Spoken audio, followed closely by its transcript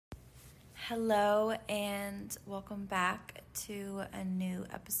Hello and welcome back to a new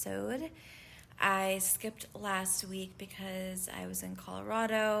episode. I skipped last week because I was in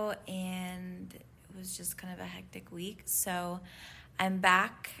Colorado and it was just kind of a hectic week. So I'm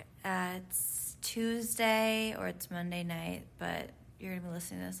back. It's Tuesday or it's Monday night, but you're going to be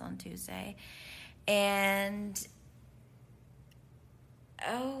listening to this on Tuesday. And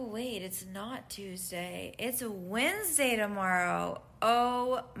oh, wait, it's not Tuesday. It's Wednesday tomorrow.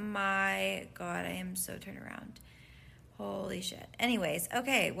 Oh my God, I am so turned around. Holy shit. Anyways,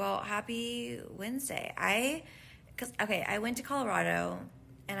 okay, well, happy Wednesday. I went to Colorado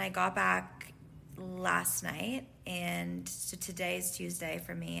and I got back last night, and so today is Tuesday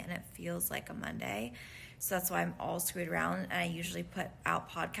for me and it feels like a Monday. So that's why I'm all screwed around, and I usually put out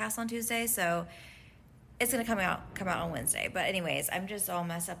podcasts on Tuesday, so it's gonna come out on Wednesday. But anyways, I'm just all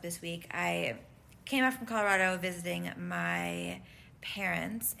messed up this week. I came back from Colorado visiting my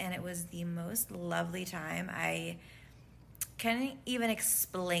parents, and it was the most lovely time. I can't even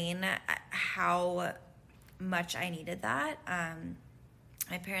explain how much I needed that.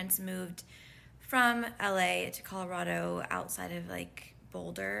 My parents moved from LA to Colorado, outside of like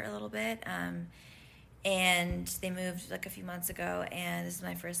Boulder a little bit. And they moved like a few months ago, and this is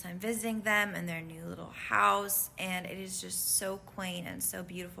my first time visiting them in their new little house, and it is just so quaint and so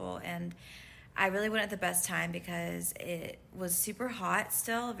beautiful. And I really went at the best time because it was super hot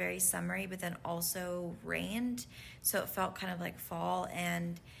still, very summery, but then also rained, so it felt kind of like fall.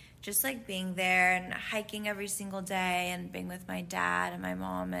 And just like being there and hiking every single day and being with my dad and my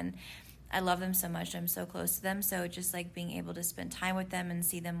mom, and I love them so much. I'm so close to them, so just like being able to spend time with them and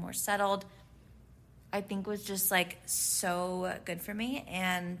see them more settled, I think was just like so good for me.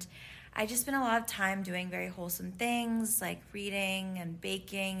 And I just spent a lot of time doing very wholesome things like reading and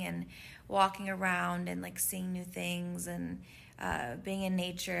baking and walking around and like seeing new things and being in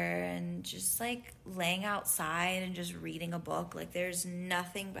nature and just like laying outside and just reading a book. Like there's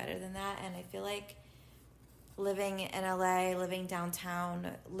nothing better than that. And I feel like living in LA, living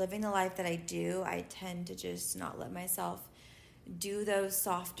downtown, living the life that I do, I tend to just not let myself do those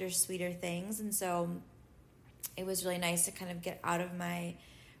softer, sweeter things. And so it was really nice to kind of get out of my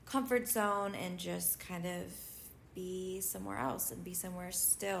comfort zone and just kind of be somewhere else and be somewhere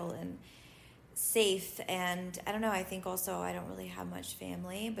still and safe. And I don't know, I think also I don't really have much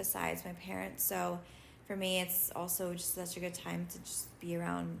family besides my parents, so for me it's also just such a good time to just be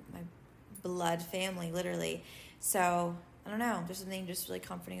around my blood family, literally. So I don't know, there's something just really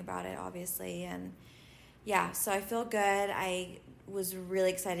comforting about it, obviously. And yeah, so I feel good. I was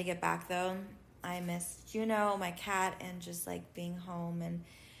really excited to get back though. I missed Juno, my cat, and just like being home and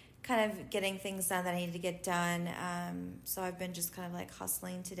kind of getting things done that I needed to get done. So I've been just kind of like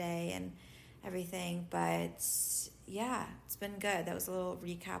hustling today and everything. But yeah, it's been good. That was a little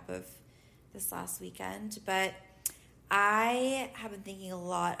recap of this last weekend. But I have been thinking a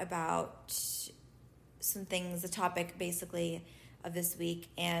lot about some things, the topic basically of this week.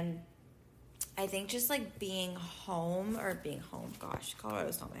 And I think just like being home, gosh,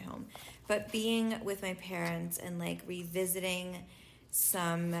 Colorado's not my home, but being with my parents and like revisiting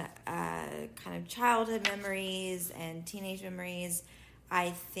some kind of childhood memories and teenage memories,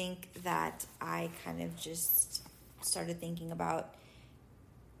 I think that I kind of just started thinking about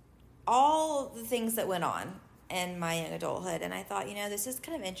all the things that went on in my young adulthood. And I thought, this is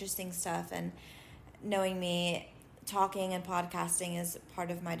kind of interesting stuff. And knowing me, talking and podcasting is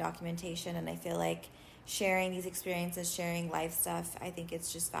part of my documentation, and I feel like sharing these experiences, sharing life stuff, I think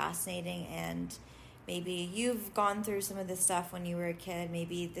it's just fascinating. And maybe you've gone through some of this stuff when you were a kid.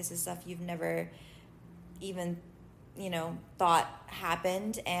 Maybe this is stuff you've never even, thought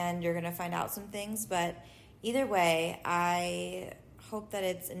happened, and you're going to find out some things. But either way, I hope that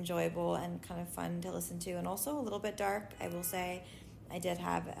it's enjoyable and kind of fun to listen to, and also a little bit dark. I will say I did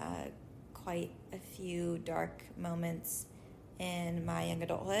have quite a few dark moments in my young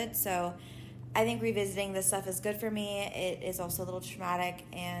adulthood. So I think revisiting this stuff is good for me. It is also a little traumatic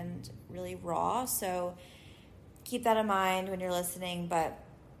and really raw. So keep that in mind when you're listening. But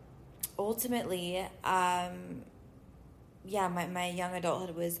ultimately, my young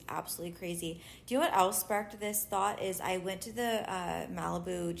adulthood was absolutely crazy. Do you know what else sparked this thought? Is I went to the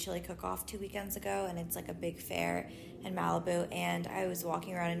Malibu Chili Cook-Off 2 weekends ago, and it's like a big fair in Malibu, and I was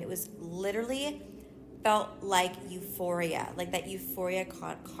walking around, and it was literally felt like Euphoria, like that Euphoria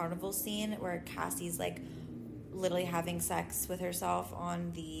carnival scene where Cassie's like literally having sex with herself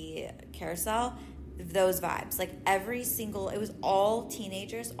on the carousel. Those vibes, like it was all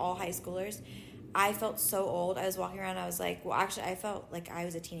teenagers, all high schoolers. I felt so old. I was walking around, I was like, well, actually, I felt like I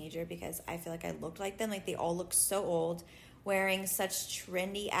was a teenager because I feel like I looked like them. Like, they all looked so old, wearing such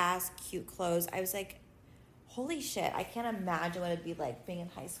trendy ass cute clothes. I was like, holy shit, I can't imagine what it'd be like being in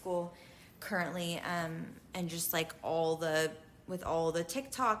high school currently, and just like with all the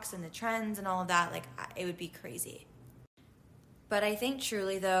TikToks and the trends and all of that, like it would be crazy. But I think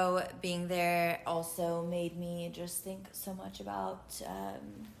truly though, being there also made me just think so much about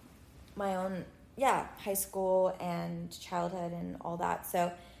my own, high school and childhood and all that.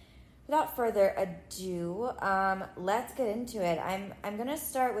 So without further ado, let's get into it. I'm gonna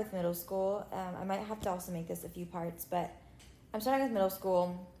start with middle school. I might have to also make this a few parts, but I'm starting with middle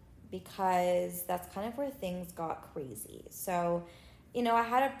school because that's kind of where things got crazy. So, I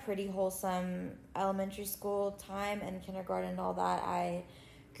had a pretty wholesome elementary school time and kindergarten and all that. I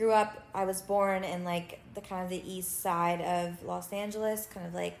was born in like the kind of the east side of Los Angeles, kind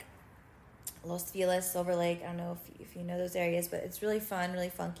of like Los Feliz, Silver Lake. I don't know if you know those areas, but it's really fun, really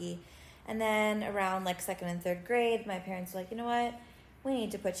funky. And then around like second and third grade, my parents were like, you know what? We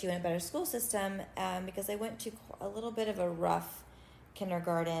need to put you in a better school system, because I went to a little bit of a rough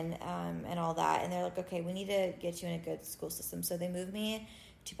kindergarten and all that. And they're like, okay, we need to get you in a good school system. So they moved me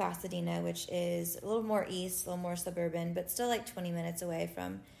to Pasadena, which is a little more east, a little more suburban, but still like 20 minutes away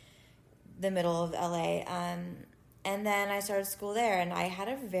from the middle of LA. And then I started school there, and I had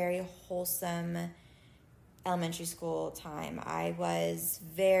a very wholesome elementary school time. I was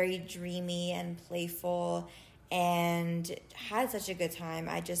very dreamy and playful and had such a good time.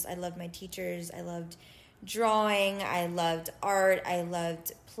 I loved my teachers. I loved drawing. I loved art. I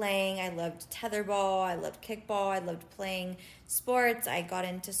loved playing. I loved tetherball. I loved kickball. I loved playing sports. I got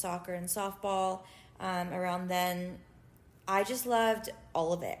into soccer and softball around then. I just loved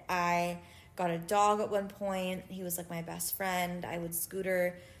all of it. I got a dog at one point. He was like my best friend. I would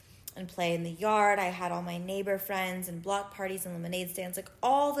scooter and play in the yard. I had all my neighbor friends and block parties and lemonade stands, like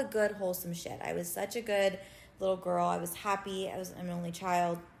all the good wholesome shit. I was such a good little girl. I was happy. I'm an only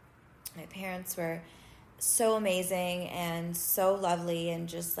child. My parents were so amazing and so lovely and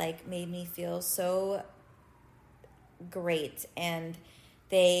just like made me feel so great. And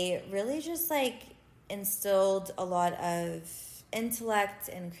they really just like instilled a lot of intellect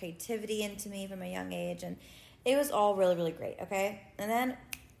and creativity into me from a young age, and it was all really, really great. Okay. And then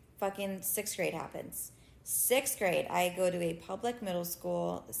fucking sixth grade happens. Sixth grade, I go to a public middle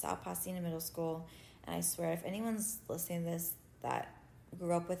school, the South Pasadena Middle School, and I swear if anyone's listening to this that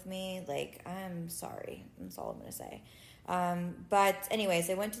grew up with me, like, I'm sorry. That's all I'm going to say. But anyways,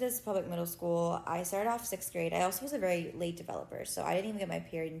 I went to this public middle school. I started off sixth grade. I also was a very late developer, so I didn't even get my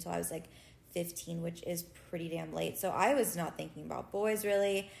period until I was like 15, which is pretty damn late. So I was not thinking about boys,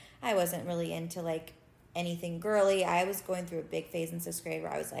 really. I wasn't really into like anything girly. I was going through a big phase in sixth grade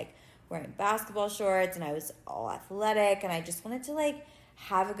where I was like wearing basketball shorts and I was all athletic and I just wanted to like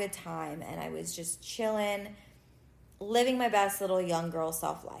have a good time, and I was just chilling, living my best little young girl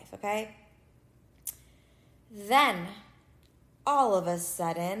self life, okay? Then, all of a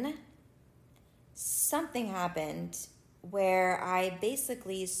sudden, something happened where I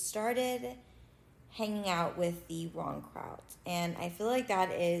basically started hanging out with the wrong crowd. And I feel like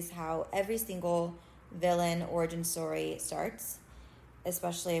that is how every single villain origin story starts,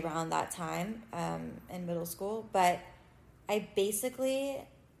 especially around that time in middle school. But I basically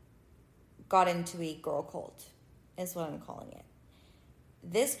got into a girl cult, is what I'm calling it.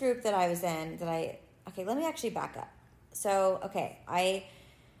 This group that I was in, let me actually back up. So, I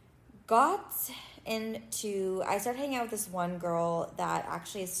started hanging out with this one girl that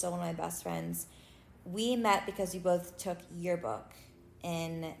actually is still one of my best friends. We met because we both took yearbook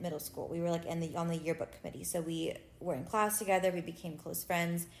in middle school. We were like on the yearbook committee. So we were in class together. We became close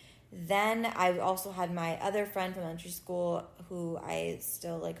friends. Then I also had my other friend from elementary school who I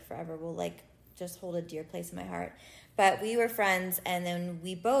still like forever will like just hold a dear place in my heart. But we were friends, and then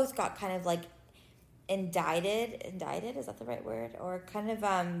we both got kind of like indicted, is that the right word? Or kind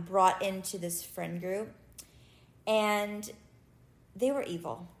of brought into this friend group. And they were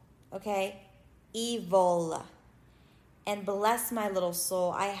evil, okay? Evil. And bless my little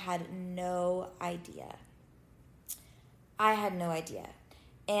soul, I had no idea.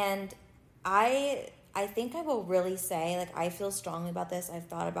 And I think I will really say, like, I feel strongly about this. I've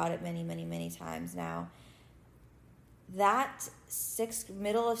thought about it many, many, many times now. That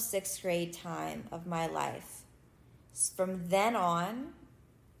middle of sixth grade time of my life, from then on,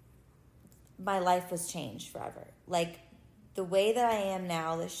 my life was changed forever. Like, the way that I am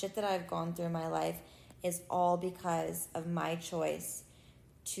now, the shit that I've gone through in my life is all because of my choice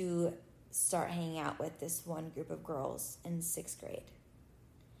to start hanging out with this one group of girls in sixth grade.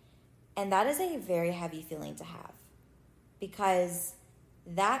 And that is a very heavy feeling to have, because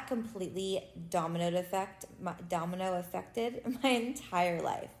that completely domino affected my entire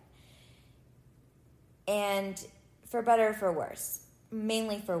life. And for better or for worse,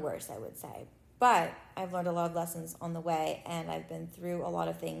 mainly for worse, I would say. But I've learned a lot of lessons on the way, and I've been through a lot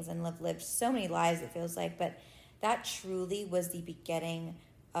of things and have lived so many lives, it feels like. But that truly was the beginning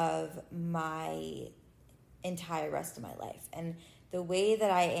of my entire rest of my life. And the way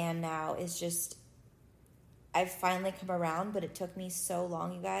that I am now is just, I've finally come around, but it took me so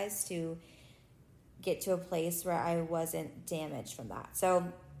long, you guys, to get to a place where I wasn't damaged from that.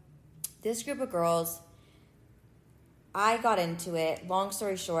 So this group of girls, I got into it. Long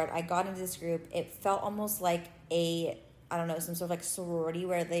story short, I got into this group. It felt almost like some sort of like sorority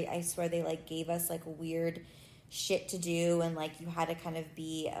where I swear they like gave us like weird shit to do, and like you had to kind of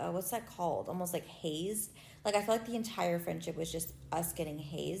be, what's that called? Almost like hazed. Like I feel like the entire friendship was just us getting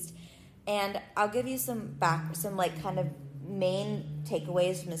hazed. And I'll give you some like kind of main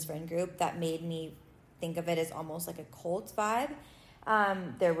takeaways from this friend group that made me think of it as almost like a cult vibe.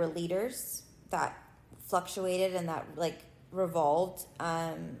 There were leaders that fluctuated and that like revolved.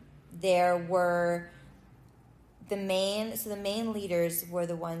 There were the main leaders were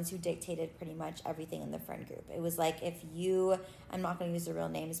the ones who dictated pretty much everything in the friend group. It was like I'm not going to use the real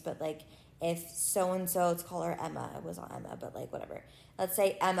names, but like if so-and-so, let's call her Emma. It was not Emma, but like whatever. Let's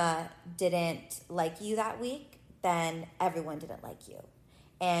say Emma didn't like you that week, then everyone didn't like you.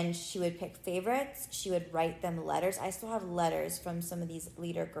 And she would pick favorites. She would write them letters. I still have letters from some of these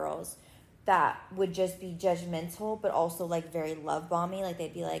leader girls that would just be judgmental, but also like very love bomby. Like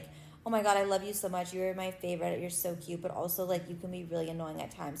they'd be like, oh my God, I love you so much. You're my favorite. You're so cute. But also like you can be really annoying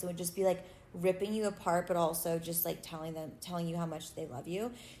at times. It would just be like ripping you apart, but also just like telling you how much they love you.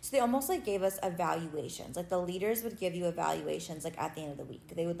 So they almost like gave us evaluations. Like the leaders would give you evaluations like at the end of the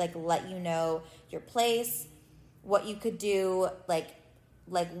week. They would like let you know your place, what you could do, like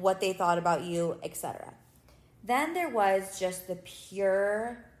what they thought about you, etc. Then there was just the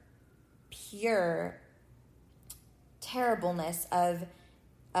pure terribleness of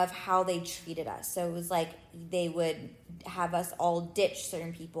how they treated us. So it was like they would have us all ditch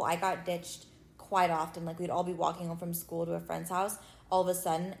certain people. I got ditched quite often. Like we'd all be walking home from school to a friend's house. All of a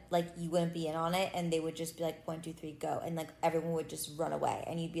sudden, like you wouldn't be in on it, and they would just be like 1, 2, 3, go, and like everyone would just run away,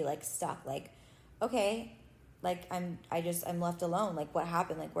 and you'd be like stuck. Like, okay, like I'm left alone. Like what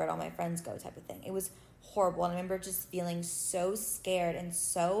happened? Like where'd all my friends go? Type of thing. It was horrible. And I remember just feeling so scared and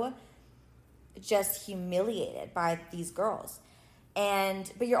so just humiliated by these girls.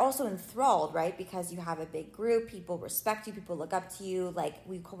 But you're also enthralled, right? Because you have a big group, people respect you, people look up to you. Like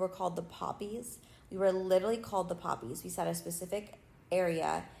we were called the Poppies. We were literally called the Poppies. We sat a specific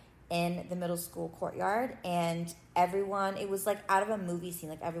area in the middle school courtyard, and everyone, it was like out of a movie scene.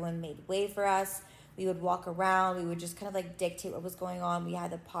 Like everyone made way for us. We would walk around. We would just kind of like dictate what was going on. We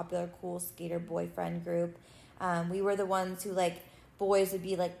had the popular cool skater boyfriend group. We were the ones who like boys would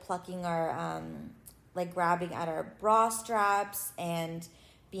be like plucking our like grabbing at our bra straps and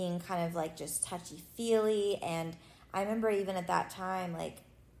being kind of like just touchy-feely. And I remember even at that time, like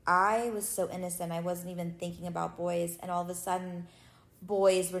I was so innocent. I wasn't even thinking about boys. And all of a sudden,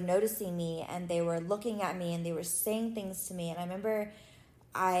 boys were noticing me, and they were looking at me, and they were saying things to me. And I remember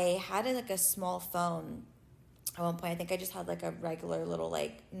I had like a small phone at one point. I think I just had like a regular little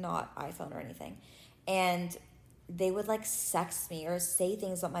like not iPhone or anything. And they would like sext me or say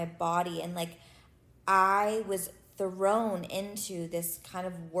things about my body, and like I was thrown into this kind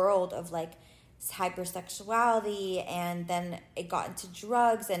of world of like hypersexuality, and then it got into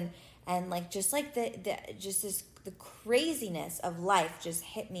drugs and like just like the craziness of life just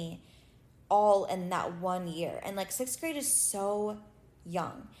hit me all in that 1 year. And like 6th grade is so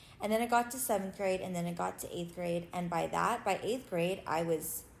young, and then it got to 7th grade, and then it got to 8th grade, and by 8th grade I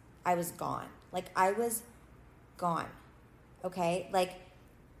was gone. Like I was gone. Okay, like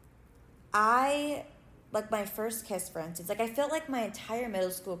my first kiss, for instance, like I felt like my entire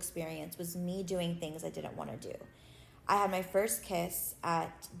middle school experience was me doing things I didn't want to do. I had my first kiss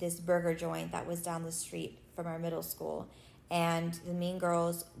at this burger joint that was down the street from our middle school, and the mean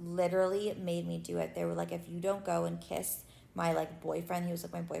girls literally made me do it. They were like, if you don't go and kiss my like boyfriend, he was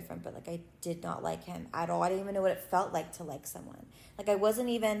like my boyfriend, but like I did not like him at all. I didn't even know what it felt like to like someone. Like I wasn't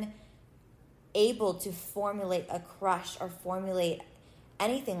even able to formulate a crush or formulate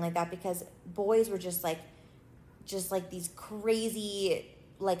anything like that, because boys were just like these crazy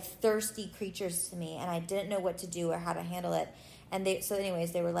like thirsty creatures to me, and I didn't know what to do or how to handle it. And they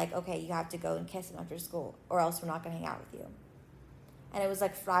were like, okay, you have to go and kiss him after school, or else we're not going to hang out with you. And it was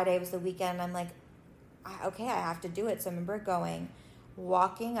like Friday, it was the weekend, and I'm like, okay, I have to do it. So I remember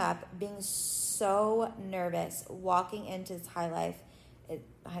walking up, being so nervous, walking into this High Life.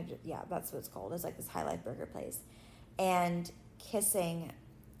 that's what it's called. It's like this High Life burger place. And kissing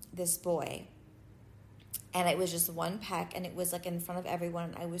this boy. And it was just one peck, and it was like in front of everyone.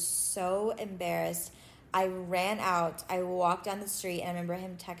 And I was so embarrassed. I ran out. I walked down the street, and I remember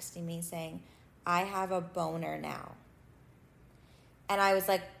him texting me saying, I have a boner now. And I was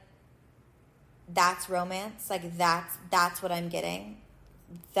like, that's romance? Like, that's what I'm getting?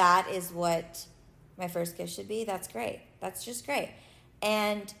 That is what my first kiss should be? That's great. That's just great.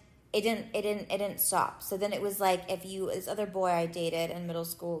 And it didn't stop. So then it was like, this other boy I dated in middle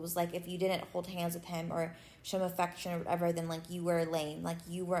school, it was like, if you didn't hold hands with him or show him affection or whatever, then like you were lame, like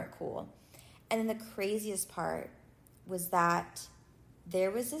you weren't cool. And then the craziest part was that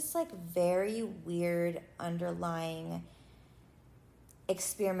there was this like very weird underlying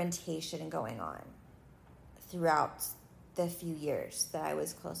experimentation going on throughout the few years that I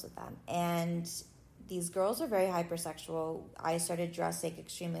was close with them. And these girls are very hypersexual. I started dressing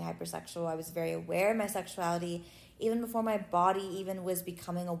extremely hypersexual. I was very aware of my sexuality even before my body even was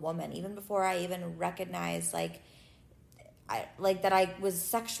becoming a woman, even before I even recognized that I was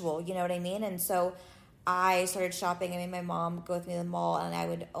sexual, you know what I mean? And so I started shopping. I made my mom go with me to the mall, and I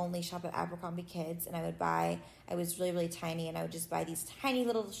would only shop at Abercrombie Kids, and I was really, really tiny, and I would just buy these tiny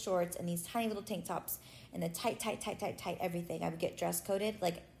little shorts and these tiny little tank tops and the tight everything. I would get dress coded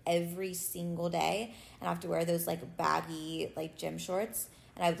like every single day, and I have to wear those like baggy like gym shorts,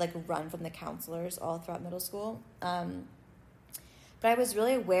 and I would like run from the counselors all throughout middle school. But I was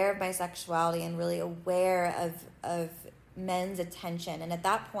really aware of my sexuality and really aware of men's attention. And at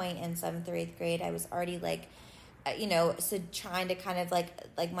that point in 7th or 8th grade, I was already like, so trying to kind of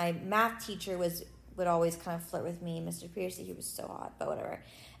like my math teacher would always kind of flirt with me. Mr. Piercy, he was so hot, but whatever.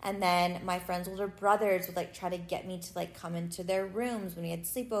 And then my friends' older brothers would like try to get me to like come into their rooms when we had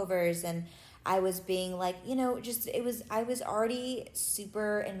sleepovers. And I was being like, I was already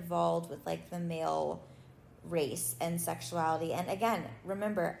super involved with like the male race and sexuality. And again,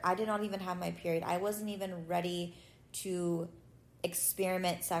 remember, I did not even have my period. I wasn't even ready to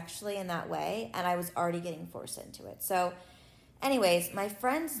experiment sexually in that way, and I was already getting forced into it. So anyways, my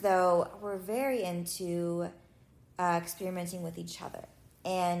friends though were very into experimenting with each other,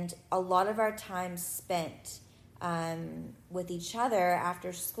 and a lot of our time spent with each other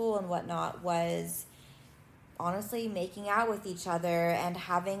after school and whatnot was honestly making out with each other and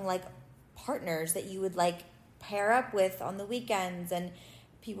having like partners that you would like pair up with on the weekends. And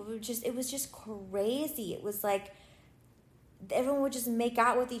people would it was just crazy. It was like everyone would just make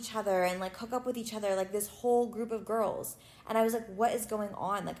out with each other and like hook up with each other, like this whole group of girls. And I was like, what is going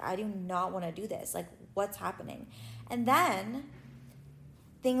on? Like, I do not want to do this. Like, what's happening? And then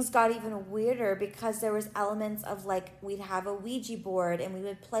things got even weirder because there was elements of like, we'd have a Ouija board and we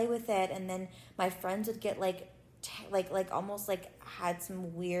would play with it. And then my friends would get like almost like had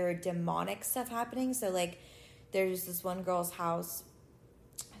some weird demonic stuff happening. So like there's this one girl's house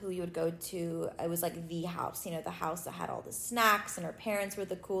who you would go to. It was like the house, the house that had all the snacks, and her parents were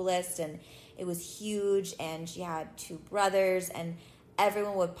the coolest, and it was huge, and she had 2 brothers, and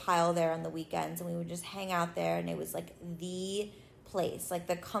everyone would pile there on the weekends, and we would just hang out there, and it was like the place, like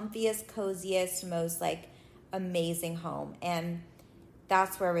the comfiest, coziest, most like amazing home. And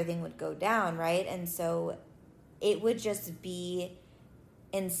that's where everything would go down, right? And so it would just be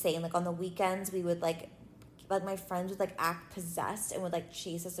insane. Like on the weekends, we would like my friends would like act possessed and would like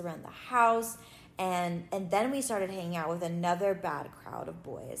chase us around the house. And then we started hanging out with another bad crowd of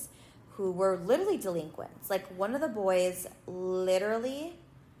boys who were literally delinquents. Like one of the boys literally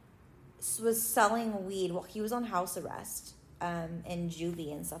was selling weed. Well, he was on house arrest in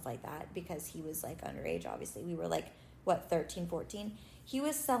juvie and stuff like that because he was like underage, obviously. We were like, 13, 14? He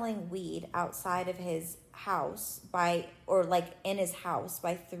was selling weed outside of his house in his house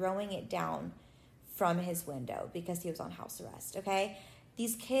by throwing it down from his window because he was on house arrest, okay?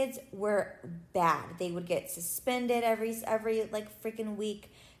 These kids were bad. They would get suspended every like freaking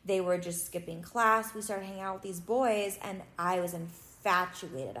week. They were just skipping class. We started hanging out with these boys, and I was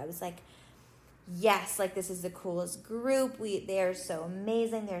infatuated. I was like, yes, like this is the coolest group. They are so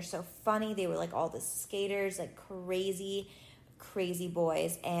amazing. They're so funny. They were like all the skaters, like crazy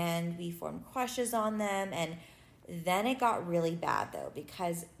boys, and we formed crushes on them. And then it got really bad though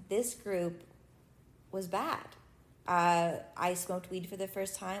because this group was bad. I smoked weed for the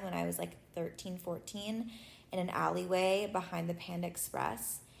first time when I was like 13, 14 in an alleyway behind the Panda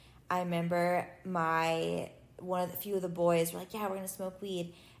Express. I remember a few of the boys were like, yeah, we're going to smoke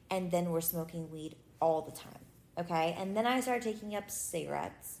weed. And then we're smoking weed all the time. Okay. And then I started taking up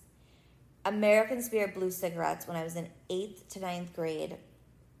cigarettes, American Spirit blue cigarettes when I was in 8th to 9th grade.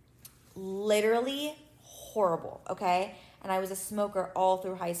 Literally horrible. Okay. And I was a smoker all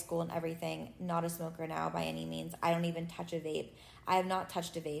through high school and everything. Not a smoker now by any means. I don't even touch a vape. I have not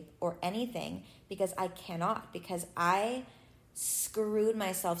touched a vape or anything because I cannot, because I screwed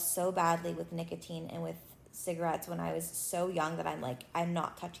myself so badly with nicotine and with cigarettes when I was so young that I'm like, I'm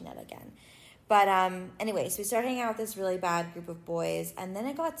not touching that again. But anyway, so we started hanging out with this really bad group of boys, and then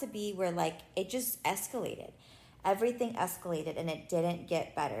it got to be where like it just escalated. Everything escalated and it didn't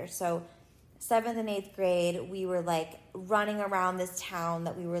get better. So 7th and 8th grade, we were like running around this town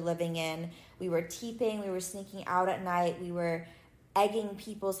that we were living in. We were teeping, we were sneaking out at night, we were egging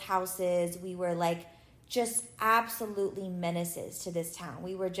people's houses, we were like just absolutely menaces to this town.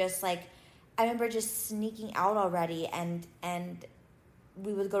 We were just like, I remember just sneaking out already, and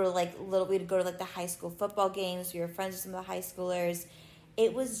we would go to we'd go to like the high school football games. We were friends with some of the high schoolers.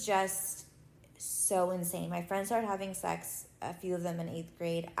 It was just so insane. My friends started having sex, a few of them in 8th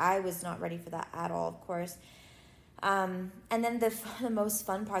grade. I was not ready for that at all, of course. And then the most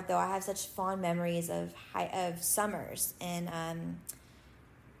fun part, though, I have such fond memories of summers in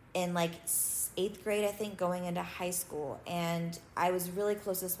like 8th grade, I think, going into high school. And I was really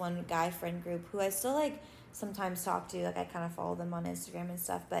close to this one guy friend group who I still like sometimes talk to. Like I kind of follow them on Instagram and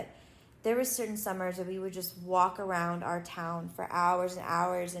stuff. But there were certain summers where we would just walk around our town for hours and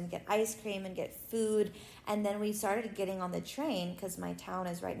hours and get ice cream and get food. And then we started getting on the train, because my town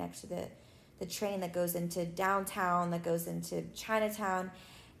is right next to the train that goes into downtown, that goes into Chinatown.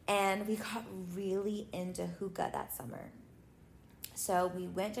 And we got really into hookah that summer. So we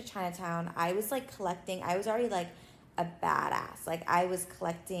went to Chinatown. I was like collecting. I was already like a badass. Like I was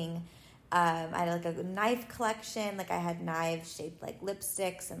collecting. I had like a knife collection. Like I had knives shaped like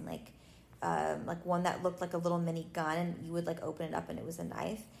lipsticks, and like one that looked like a little mini gun, and you would like open it up and it was a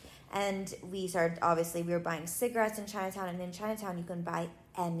knife. And we were buying cigarettes in Chinatown, and in Chinatown you can buy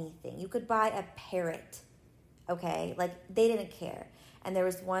anything. You could buy a parrot, okay? Like they didn't care. And there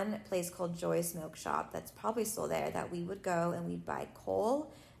was one place called Joy Smoke Shop that's probably still there, that we would go and we'd buy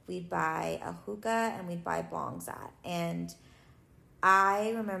coal, we'd buy a hookah, and we'd buy bongs at. And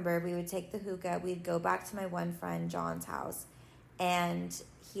I remember we would take the hookah, we'd go back to my one friend John's house, and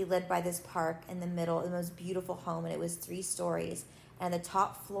he lived by this park in the middle, the most beautiful home, and it was 3 stories. And the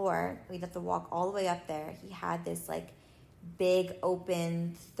top floor, we'd have to walk all the way up there. He had this like big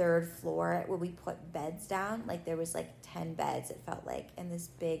open 3rd floor where we put beds down. Like there was like 10 beds, it felt like, in this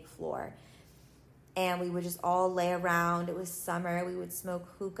big floor. And we would just all lay around. It was summer. We would smoke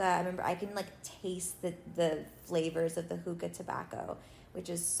hookah. I remember I can like taste the flavors of the hookah tobacco, which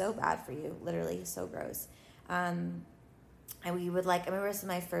is so bad for you, literally so gross. And we would like, I remember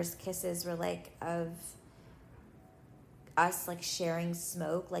some of my first kisses were like of us like sharing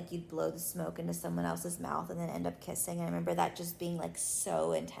smoke. Like you'd blow the smoke into someone else's mouth and then end up kissing. And I remember that just being like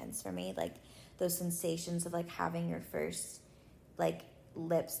so intense for me, like those sensations of like having your first like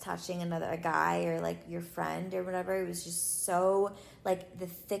lips touching a guy or like your friend or whatever. It was just so like the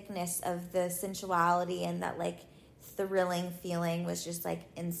thickness of the sensuality and that like thrilling feeling was just like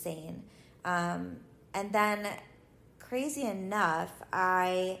insane. And then crazy enough,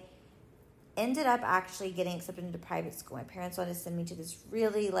 I ended up actually getting accepted into private school. My parents wanted to send me to this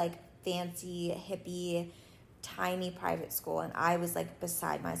really like fancy, hippie, tiny private school, and I was like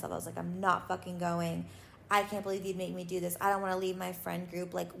beside myself. I was like, I'm not fucking going. I can't believe you'd make me do this. I don't want to leave my friend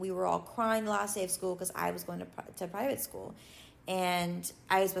group. Like we were all crying the last day of school because I was going to private school, and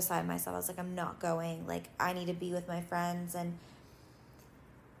I was beside myself. I was like, I'm not going. Like I need to be with my friends. And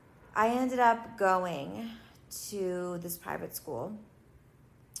I ended up going to this private school.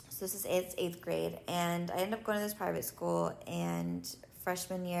 So this is 8th grade, and I ended up going to this private school. And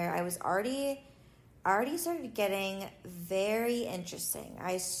freshman year, I already started getting very interesting.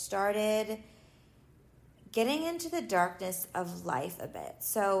 I started getting into the darkness of life a bit.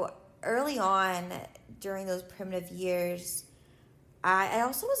 So early on, during those primitive years, I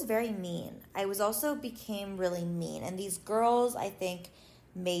also was very mean. I became really mean. And these girls, I think,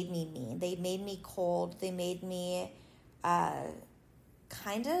 made me mean. They made me cold. They made me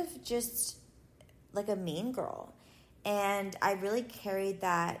kind of just like a mean girl. And I really carried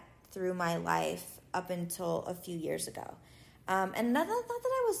that through my life up until a few years ago. And not that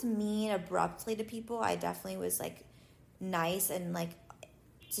I was mean abruptly to people. I definitely was like nice and like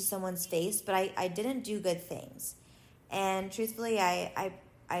to someone's face, but I didn't do good things. And truthfully, I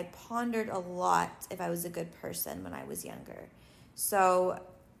pondered a lot if I was a good person when I was younger. So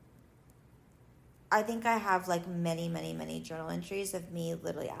I think I have like many, many, many journal entries of me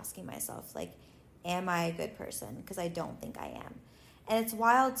literally asking myself, like, am I a good person? Because I don't think I am. And it's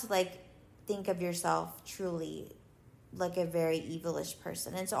wild to like think of yourself truly like a very evilish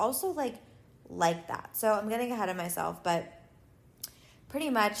person, and to also like like that. So I'm getting ahead of myself, but pretty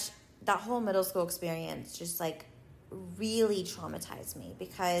much that whole middle school experience just like really traumatized me,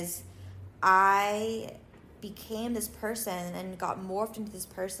 because I became this person and got morphed into this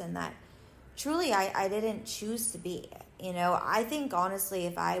person that truly I didn't choose to be. I think honestly,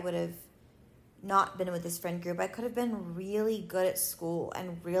 if I would have not been with this friend group, I could have been really good at school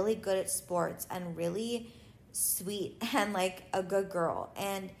and really good at sports and really sweet and like a good girl.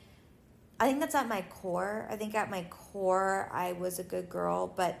 And I think that's at my core. I think at my core, I was a good girl,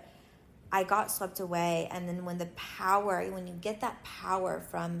 but I got swept away. And then when you get that power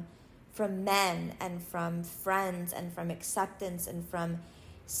from men and from friends and from acceptance and from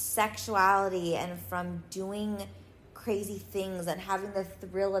sexuality and from doing crazy things and having the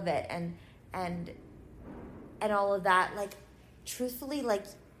thrill of it and all of that, like, truthfully, like,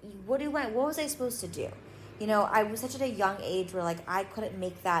 what was I supposed to do? I was such at a young age where, like, I couldn't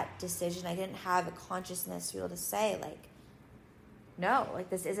make that decision. I didn't have a consciousness to be able to say, like, no, like,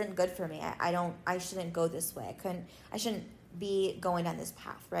 this isn't good for me. I shouldn't go this way. I shouldn't be going down this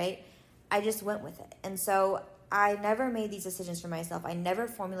path, right? I just went with it. And so I never made these decisions for myself. I never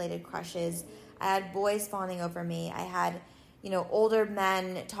formulated crushes. I had boys fawning over me. I had, older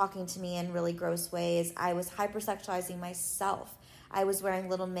men talking to me in really gross ways. I was hypersexualizing myself. I was wearing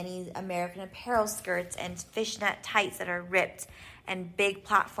little mini American Apparel skirts and fishnet tights that are ripped and big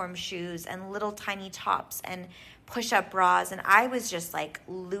platform shoes and little tiny tops and push-up bras. And I was just like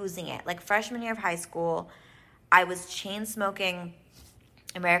losing it. Like freshman year of high school, I was chain smoking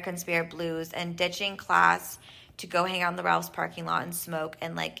American Spirit Blues and ditching class to go hang out in the Ralph's parking lot and smoke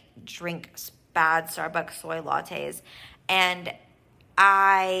and like drink bad Starbucks soy lattes. And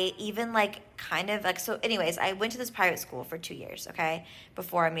I even so anyways, I went to this private school for 2 years, okay,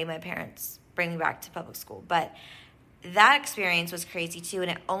 before I made my parents bring me back to public school. But that experience was crazy too,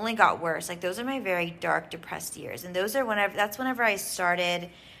 and it only got worse. Like, those are my very dark, depressed years. And that's whenever I started,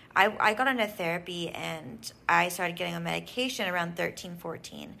 I got into therapy and I started getting on medication around 13,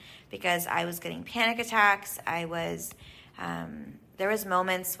 14, because I was getting panic attacks. There was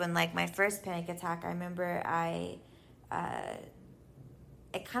moments when, like, my first panic attack, I remember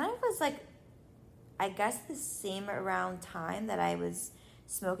it kind of was like, I guess the same around time that I was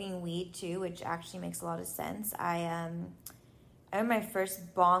smoking weed too, which actually makes a lot of sense. I remember my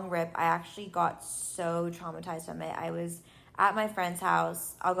first bong rip, I actually got so traumatized from it. I was at my friend's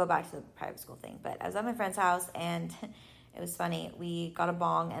house. I'll go back to the private school thing, but I was at my friend's house and it was funny. We got a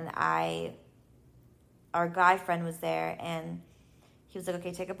bong and our guy friend was there and he was like,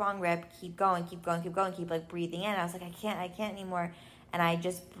 okay, take a bong rip, keep going, keep like breathing in. I was like, I can't anymore. And I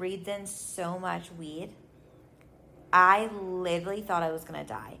just breathed in so much weed. I literally thought I was going to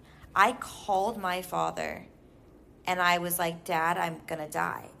die. I called my father and I was like, Dad, I'm going to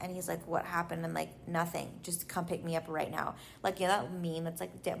die. And he's like, what happened? I'm like, nothing. Just come pick me up right now. Like, that meme that's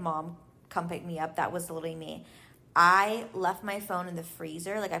like, Mom, come pick me up. That was literally me. I left my phone in the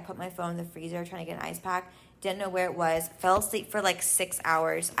freezer. Like, I put my phone in the freezer trying to get an ice pack. Didn't know where it was. Fell asleep for like 6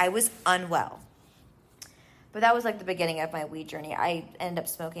 hours. I was unwell. But that was like the beginning of my weed journey. I ended up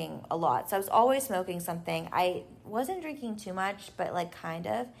smoking a lot. So I was always smoking something. I wasn't drinking too much, but like kind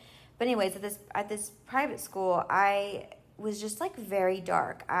of. But anyways, at this private school, I was just like very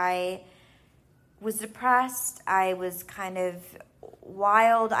dark. I was depressed. I was kind of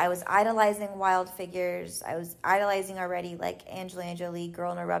wild. I was idolizing wild figures. I was idolizing already like Angelina Jolie,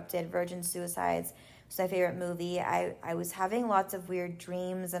 Girl Interrupted, Virgin Suicides was my favorite movie. I was having lots of weird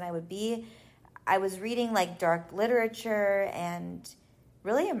dreams, and I was reading like dark literature and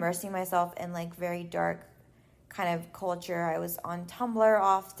really immersing myself in like very dark kind of culture. I was on Tumblr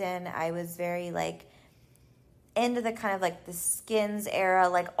often. I was very like into the kind of like the Skins era,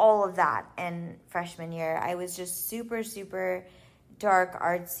 like all of that. And freshman year, I was just super, super dark,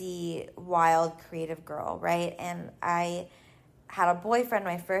 artsy, wild, creative girl, right? And I had a boyfriend,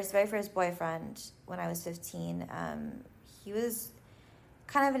 my very first boyfriend when I was 15. He was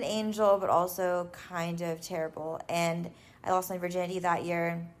kind of an angel, but also kind of terrible. And I lost my virginity that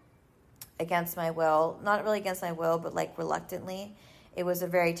year against my will. Not really against my will, but like reluctantly. It was a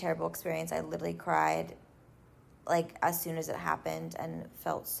very terrible experience. I literally cried like as soon as it happened and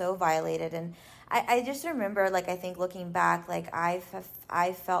felt so violated. And I just remember, like, I think looking back, like I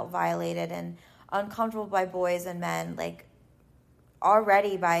felt violated and uncomfortable by boys and men, like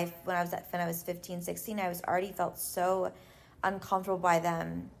already when I was 15, 16, I was already felt so uncomfortable by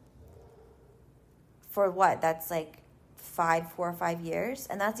them for what? That's like 4 or 5 years.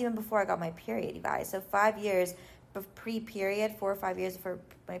 And that's even before I got my period, you guys. So 5 years pre-period, 4 or 5 years before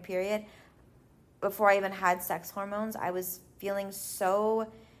my period, before I even had sex hormones, I was feeling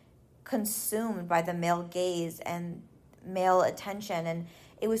so consumed by the male gaze and male attention, and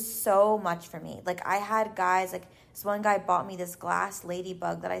it was so much for me. Like, I had guys, like, this one guy bought me this glass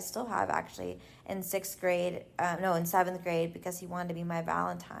ladybug that I still have, actually, in 7th grade, because he wanted to be my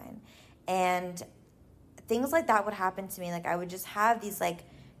Valentine. And things like that would happen to me. Like, I would just have these, like,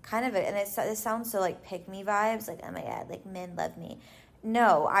 kind of, and it sounds so, like, pick-me vibes, like, oh my God, like, men love me.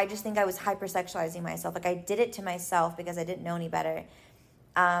 No, I just think I was hypersexualizing myself. Like, I did it to myself because I didn't know any better.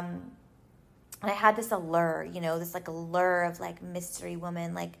 And I had this allure, this, like, allure of, like, mystery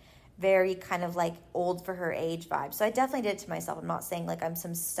woman, like, very kind of, like, old for her age vibe. So I definitely did it to myself. I'm not saying, like, I'm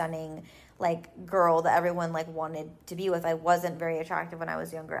some stunning, like, girl that everyone, like, wanted to be with. I wasn't very attractive when I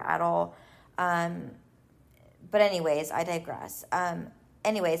was younger at all. But anyways, I digress.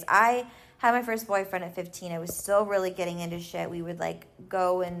 Anyways, I had my first boyfriend at 15. I was still really getting into shit. We would, like,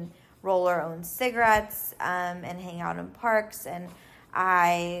 go and roll our own cigarettes and hang out in parks. And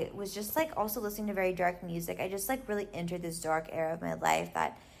I was just, like, also listening to very dark music. I just, like, really entered this dark era of my life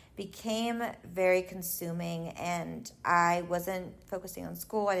that became very consuming. And I wasn't focusing on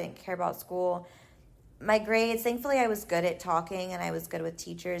school. I didn't care about school. My grades, thankfully, I was good at talking and I was good with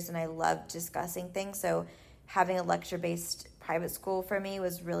teachers and I loved discussing things. So having a lecture-based private school for me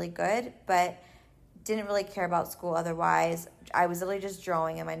was really good, but didn't really care about school otherwise. I was literally just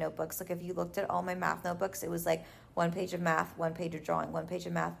drawing in my notebooks. Like, if you looked at all my math notebooks, it was like 1 page of math, 1 page of drawing, 1 page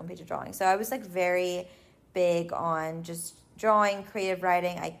of math, 1 page of drawing. So I was, like, very big on just drawing, creative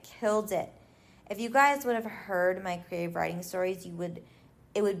writing. I killed it. If you guys would have heard my creative writing stories,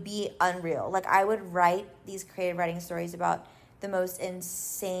 it would be unreal. Like, I would write these creative writing stories about the most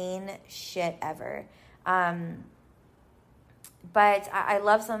insane shit ever. But I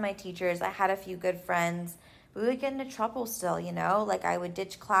love some of my teachers. I had a few good friends. We would get into trouble still, Like, I would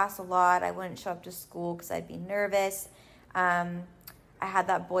ditch class a lot. I wouldn't show up to school because I'd be nervous. I had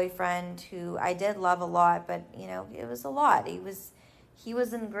that boyfriend who I did love a lot, but, it was a lot. He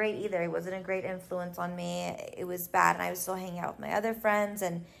wasn't great either. He wasn't a great influence on me. It was bad, and I was still hanging out with my other friends.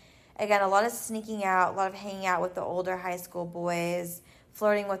 And, again, a lot of sneaking out, a lot of hanging out with the older high school boys,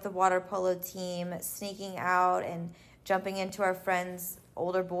 flirting with the water polo team, sneaking out and jumping into our friends'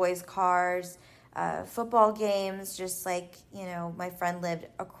 older boys' cars, football games, just like, my friend lived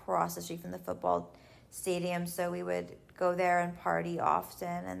across the street from the football stadium, so we would go there and party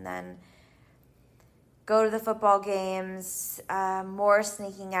often, and then go to the football games, more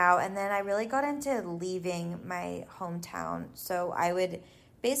sneaking out, and then I really got into leaving my hometown. So I would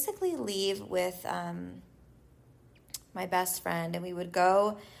basically leave with my best friend, and we would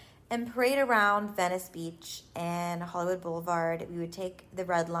go and parade around Venice Beach and Hollywood Boulevard. We would take the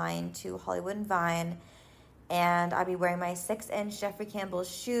red line to Hollywood and Vine, and I'd be wearing my 6-inch Jeffrey Campbell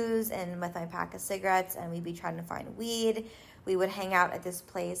shoes and with my pack of cigarettes, and we'd be trying to find weed. We would hang out at this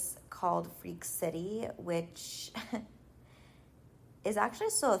place called Freak City, which is actually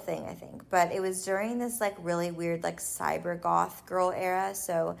still a thing, I think. But it was during this, like, really weird, like, cyber goth girl era.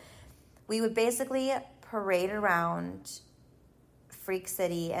 So we would basically parade around Freak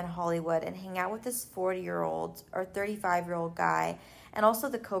City and Hollywood and hang out with this 40-year-old or 35-year-old guy, and also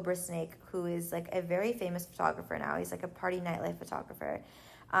the Cobra Snake, who is, like, a very famous photographer now. He's, like, a party nightlife photographer.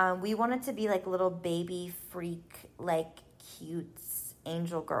 We wanted to be, like, little baby freak, like, cute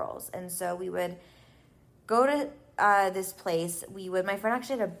angel girls. And so we would go to this place. My friend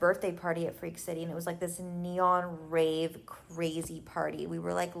actually had a birthday party at Freak City, and it was, like, this neon rave crazy party. We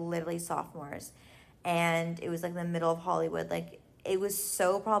were, like, literally sophomores, and it was, like, in the middle of Hollywood. Like, it was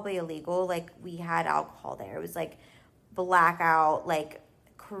so probably illegal. Like, we had alcohol there. It was, like, blackout, like,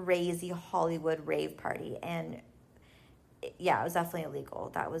 crazy Hollywood rave party. And, it was definitely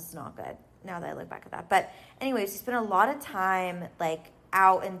illegal. That was not good, now that I look back at that. But anyways, we spent a lot of time, like,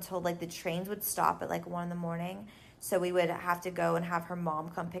 out until, like, the trains would stop at, like, 1 a.m. So we would have to go and have her mom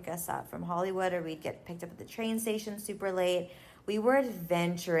come pick us up from Hollywood, or we'd get picked up at the train station super late. We were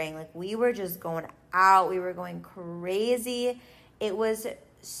adventuring. Like, we were just going out. We were going crazy. It was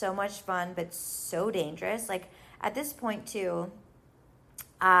so much fun, but so dangerous. Like, at this point, too,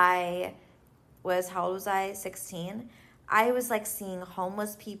 how old was I? 16. I was, like, seeing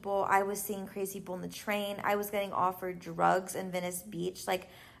homeless people. I was seeing crazy people on the train. I was getting offered drugs in Venice Beach. Like,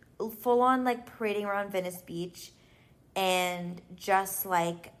 full on, like, parading around Venice Beach and just,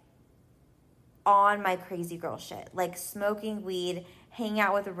 like, on my crazy girl shit. Like, smoking weed, hanging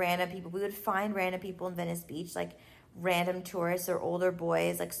out with random people. We would find random people in Venice Beach, like, random tourists or older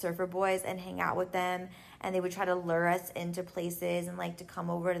boys, like surfer boys, and hang out with them, and they would try to lure us into places and, like, to come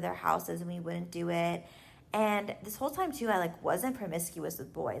over to their houses, and we wouldn't do it. And this whole time too, I, like, wasn't promiscuous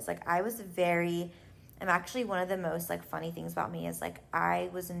with boys. Like, I was very And actually, one of the most like funny things about me is like I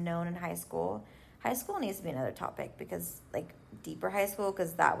was known in high school. High school needs to be another topic because like deeper high school,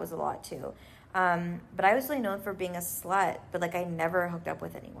 because that was a lot too. But I was really known for being a slut, but like I never hooked up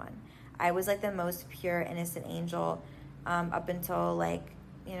with anyone. I was like the most pure, innocent angel up until like,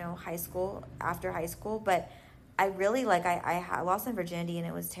 high school, after high school. But I really like, I lost my virginity and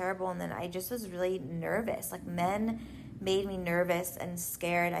it was terrible. And then I just was really nervous. Like men made me nervous and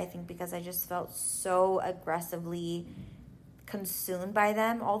scared, I think, because I just felt so aggressively consumed by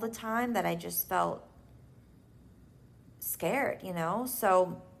them all the time that I just felt scared,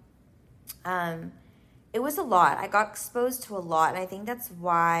 So it was a lot. I got exposed to a lot, and I think that's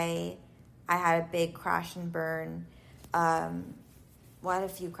why I had a big crash and burn. I had a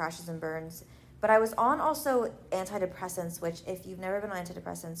few crashes and burns. But I was on also antidepressants, which if you've never been on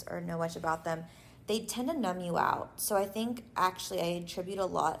antidepressants or know much about them, they tend to numb you out. So I think actually I attribute a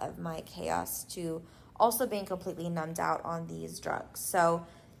lot of my chaos to also being completely numbed out on these drugs. So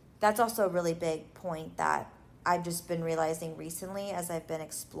that's also a really big point that I've just been realizing recently as I've been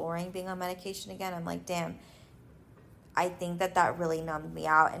exploring being on medication again. I'm like, damn, I think that really numbed me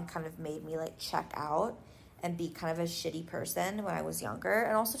out and kind of made me like check out and be kind of a shitty person when I was younger.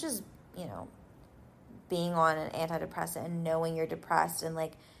 And also just, being on an antidepressant and knowing you're depressed and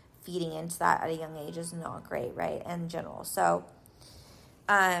like feeding into that at a young age is not great, right? In general. So,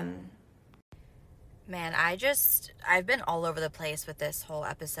 man, I've been all over the place with this whole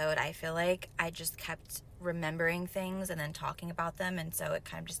episode. I feel like I just kept remembering things and then talking about them. And so it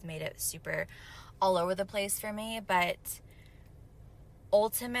kind of just made it super all over the place for me. But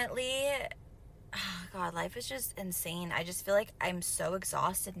ultimately, oh God, life is just insane. I just feel like I'm so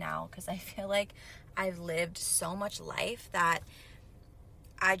exhausted now because I feel like I've lived so much life that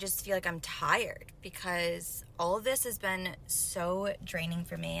I just feel like I'm tired because all of this has been so draining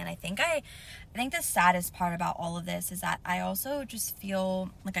for me. And I think the saddest part about all of this is that I also just feel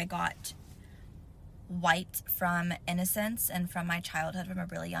like I got wiped from innocence and from my childhood from a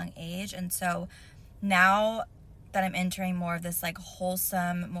really young age. And so now that I'm entering more of this like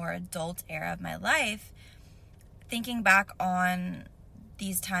wholesome, more adult era of my life, thinking back on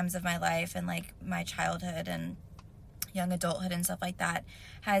these times of my life and like my childhood and young adulthood and stuff like that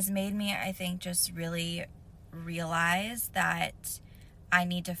has made me, I think, just really realize that I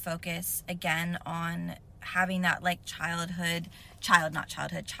need to focus again on having that like childlike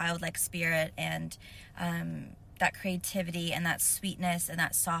spirit and that creativity and that sweetness and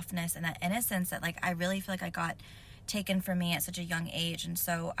that softness and that innocence that like I really feel like I got taken from me at such a young age. And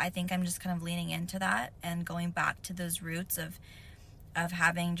so I think I'm just kind of leaning into that and going back to those roots of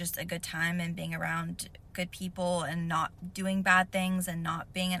having just a good time and being around good people and not doing bad things and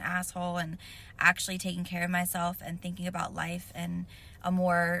not being an asshole and actually taking care of myself and thinking about life in a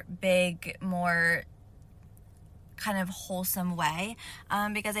more kind of wholesome way.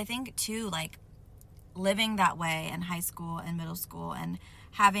 Because I think too, like living that way in high school and middle school and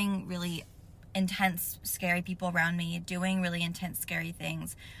having really intense, scary people around me, doing really intense, scary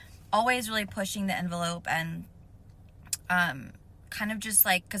things, always really pushing the envelope and kind of just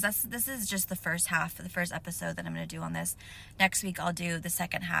like, because this is just the first half of the first episode that I'm going to do on this. Next week I'll do the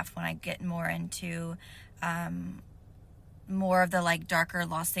second half when I get more into more of the like darker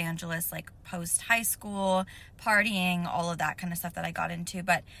Los Angeles, like post high school partying, all of that kind of stuff that I got into.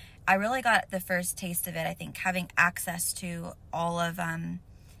 But I really got the first taste of it. I think having access to all of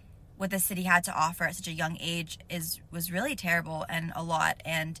what the city had to offer at such a young age was really terrible and a lot.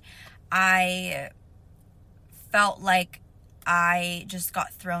 And I felt like I just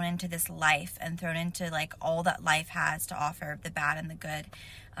got thrown into this life and thrown into like all that life has to offer, the bad and the good,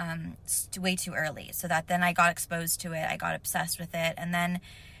 way too early. So that then I got exposed to it. I got obsessed with it. And then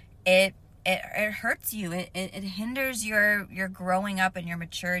it hurts you. It hinders your growing up and your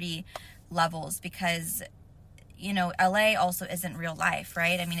maturity levels because, LA also isn't real life,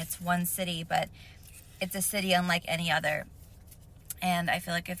 right? I mean, it's one city, but it's a city unlike any other. And I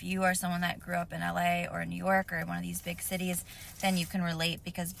feel like if you are someone that grew up in LA or New York or one of these big cities, then you can relate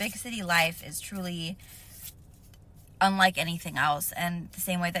because big city life is truly unlike anything else. And the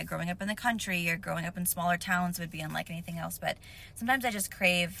same way that growing up in the country or growing up in smaller towns would be unlike anything else. But sometimes I just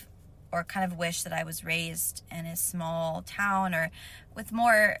crave or kind of wish that I was raised in a small town or with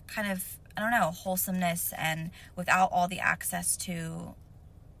more kind of, wholesomeness and without all the access to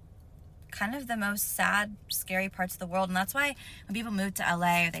kind of the most sad, scary parts of the world. And that's why when people move to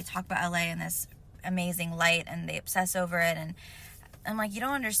LA or they talk about LA in this amazing light and they obsess over it, and I'm like, you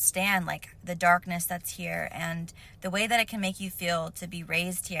don't understand like the darkness that's here and the way that it can make you feel to be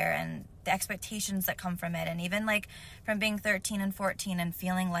raised here and the expectations that come from it. And even like from being 13 and 14 and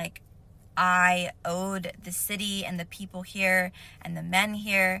feeling like I owed the city and the people here and the men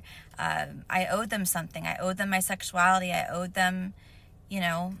here, I owed them something. I owed them my sexuality. I owed them, you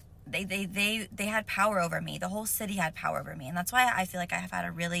know, they had power over me. The whole city had power over me. And that's why I feel like I have had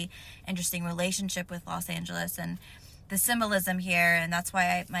a really interesting relationship with Los Angeles and the symbolism here. And that's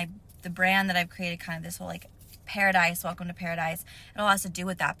why the brand that I've created, kind of this whole like paradise, welcome to paradise, it all has to do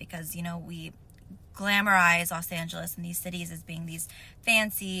with that, because, you know, we glamorize Los Angeles and these cities as being these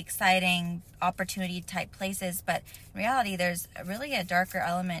fancy, exciting, opportunity type places, but in reality there's really a darker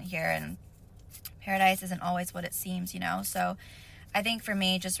element here, and paradise isn't always what it seems, you know. So I think for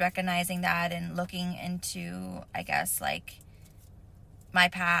me, just recognizing that and looking into, I guess, like my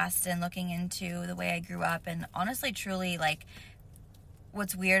past and looking into the way I grew up, and honestly truly, like,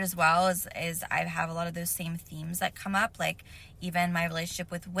 what's weird as well is I have a lot of those same themes that come up, like even my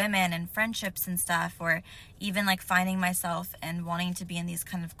relationship with women and friendships and stuff, or even like finding myself and wanting to be in these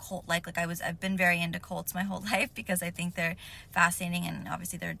kind of cult, I've been very into cults my whole life because I think they're fascinating, and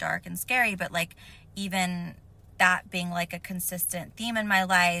obviously they're dark and scary, but like even that being like a consistent theme in my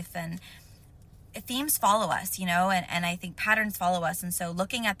life, and themes follow us, you know, and I think patterns follow us. And so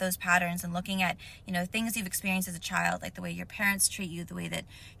looking at those patterns and looking at, you know, things you've experienced as a child, like the way your parents treat you, the way that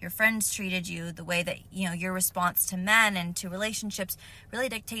your friends treated you, the way that, you know, your response to men and to relationships really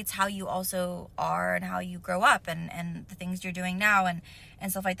dictates how you also are and how you grow up, and the things you're doing now and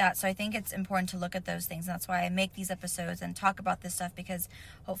stuff like that. So I think it's important to look at those things. And that's why I make these episodes and talk about this stuff, because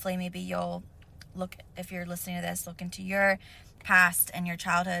hopefully maybe you'll look, if you're listening to this, look into your past and your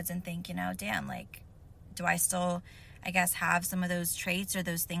childhoods and think, you know, damn, like, do I still, I guess, have some of those traits or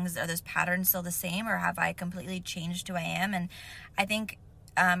those things, or those patterns still the same, or have I completely changed who I am? And I think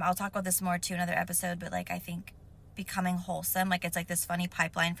I'll talk about this more too in another episode, but like I think becoming wholesome, like it's like this funny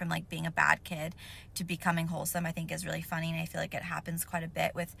pipeline from like being a bad kid to becoming wholesome, I think is really funny, and I feel like it happens quite a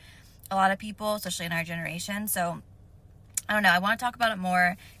bit with a lot of people, especially in our generation. So I don't know, I want to talk about it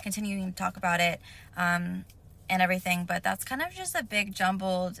more, continuing to talk about it, and everything, but that's kind of just a big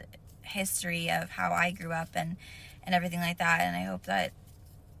jumbled history of how I grew up and everything like that. And I hope that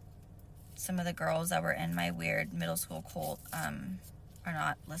some of the girls that were in my weird middle school cult are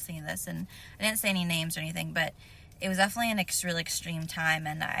not listening to this. And I didn't say any names or anything, but it was definitely an really extreme time,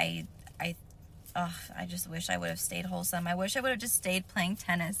 and I just wish I would have stayed wholesome. I wish I would have just stayed playing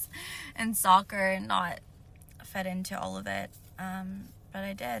tennis and soccer and not fed into all of it, but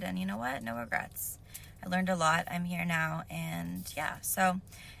I did, and you know what, no regrets. I learned a lot. I'm here now, and yeah. So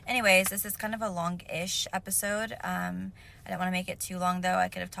anyways, this is kind of a long-ish episode. I don't want to make it too long, though. I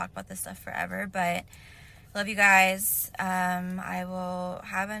could have talked about this stuff forever, but love you guys. I will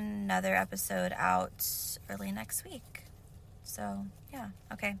have another episode out early next week. So yeah,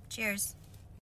 okay, cheers.